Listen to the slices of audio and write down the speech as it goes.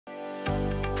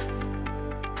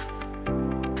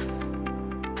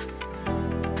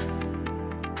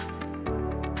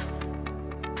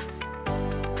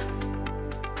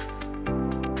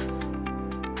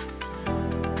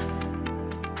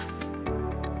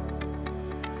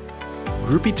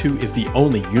Groupy 2 is the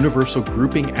only universal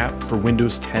grouping app for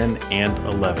Windows 10 and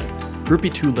 11. Groupy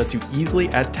 2 lets you easily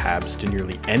add tabs to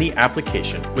nearly any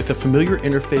application with a familiar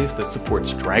interface that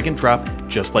supports drag and drop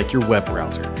just like your web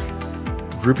browser.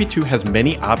 Groupy 2 has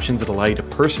many options that allow you to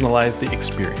personalize the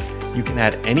experience. You can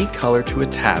add any color to a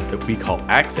tab that we call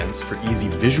accents for easy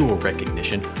visual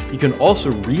recognition. You can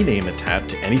also rename a tab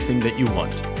to anything that you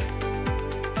want.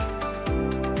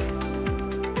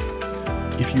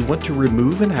 If you want to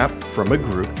remove an app from a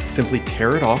group, simply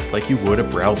tear it off like you would a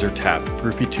browser tab.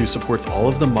 Groupy 2 supports all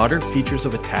of the modern features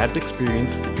of a tabbed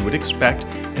experience that you would expect,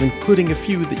 and including a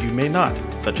few that you may not,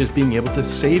 such as being able to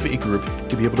save a group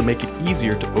to be able to make it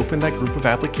easier to open that group of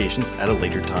applications at a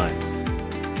later time.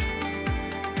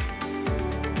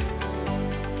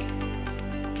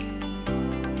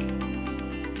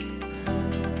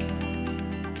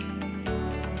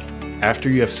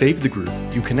 After you have saved the group,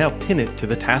 you can now pin it to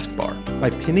the taskbar. By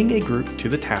pinning a group to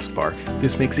the taskbar,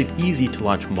 this makes it easy to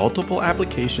launch multiple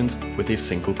applications with a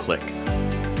single click.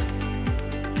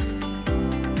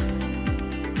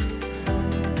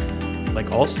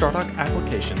 Like all Stardock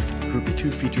applications, Groupy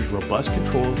 2 features robust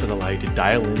controls that allow you to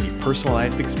dial in the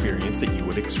personalized experience that you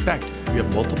would expect. You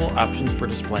have multiple options for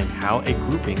displaying how a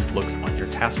grouping looks on your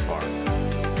taskbar.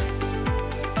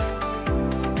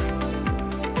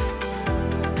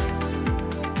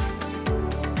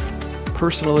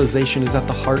 Personalization is at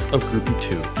the heart of Groupy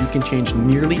 2. You can change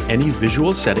nearly any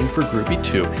visual setting for Groupy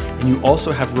 2, and you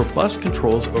also have robust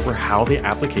controls over how the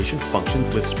application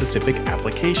functions with specific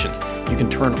applications. You can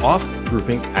turn off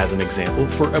grouping, as an example,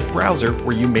 for a browser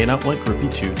where you may not want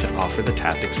Groupy 2 to offer the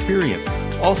tabbed experience.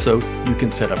 Also, you can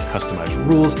set up customized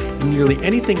rules, and nearly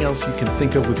anything else you can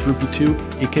think of with Groupy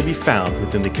 2, it can be found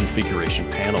within the configuration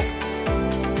panel.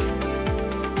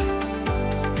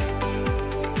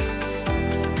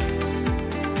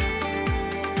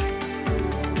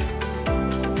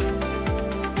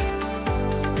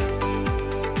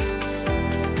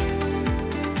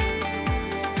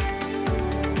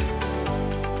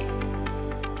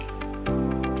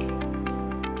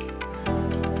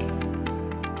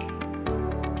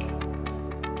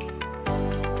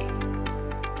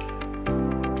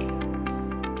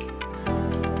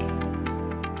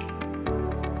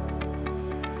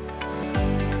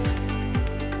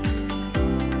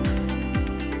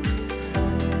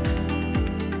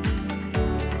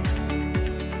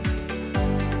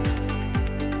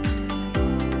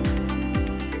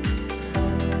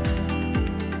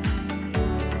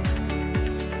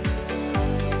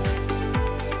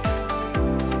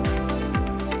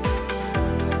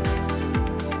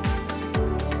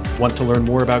 Want to learn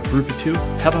more about Groupy 2?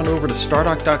 Head on over to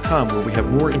Stardock.com, where we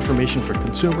have more information for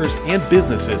consumers and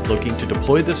businesses looking to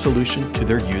deploy this solution to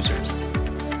their users.